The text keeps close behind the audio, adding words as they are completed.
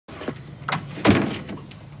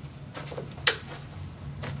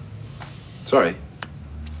Sorry.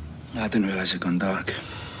 I didn't realise it'd gone dark.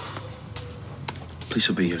 Police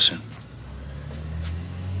will be here soon.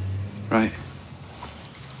 Right.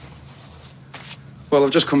 Well,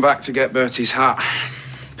 I've just come back to get Bertie's hat.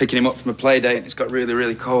 Picking him up from a play date, and it's got really,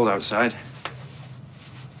 really cold outside.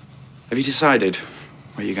 Have you decided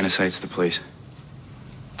what you're going to say to the police?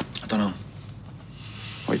 I don't know.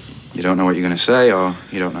 Wait, you don't know what you're going to say, or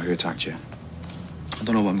you don't know who attacked you? I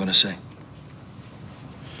don't know what I'm going to say.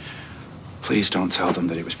 Please don't tell them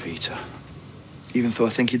that it was Peter. Even though I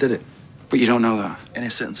think he did it. But you don't know that.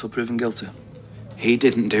 Innocent until proven guilty. He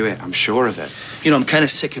didn't do it, I'm sure of it. You know, I'm kind of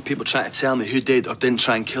sick of people trying to tell me who did or didn't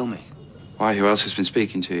try and kill me. Why? Who else has been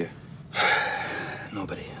speaking to you?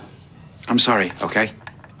 Nobody. I'm sorry, okay?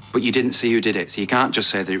 But you didn't see who did it, so you can't just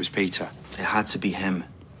say that it was Peter. It had to be him.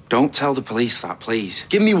 Don't tell the police that, please.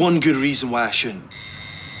 Give me one good reason why I shouldn't.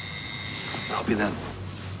 I'll be them.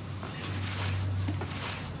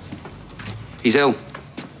 He's ill.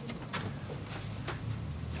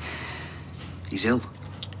 He's ill?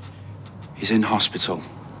 He's in hospital.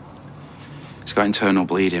 He's got internal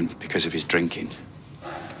bleeding because of his drinking.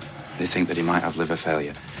 They think that he might have liver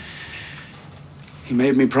failure. He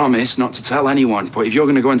made me promise not to tell anyone, but if you're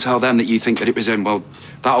going to go and tell them that you think that it was him, well,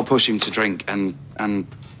 that'll push him to drink, and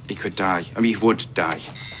he could die. I mean, he would die.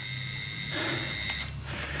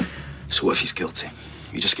 So what if he's guilty?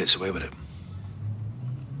 He just gets away with it.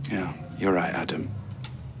 Yeah, you're right, Adam.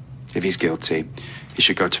 If he's guilty, he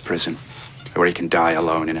should go to prison, where he can die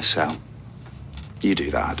alone in a cell. You do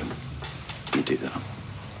that, Adam. You do that.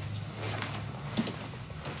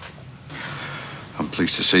 I'm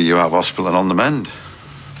pleased to see you out of hospital and on the mend,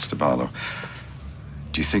 Mr. Barlow.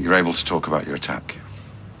 Do you think you're able to talk about your attack?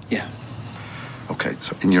 Yeah. Okay,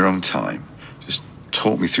 so in your own time, just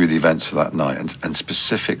talk me through the events of that night and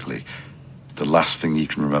specifically the last thing you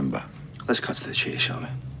can remember. Let's cut to the chase, shall we?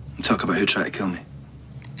 And talk about who tried to kill me.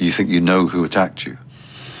 You think you know who attacked you?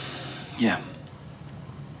 Yeah.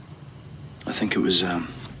 I think it was,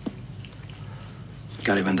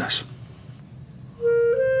 Gary Vendas.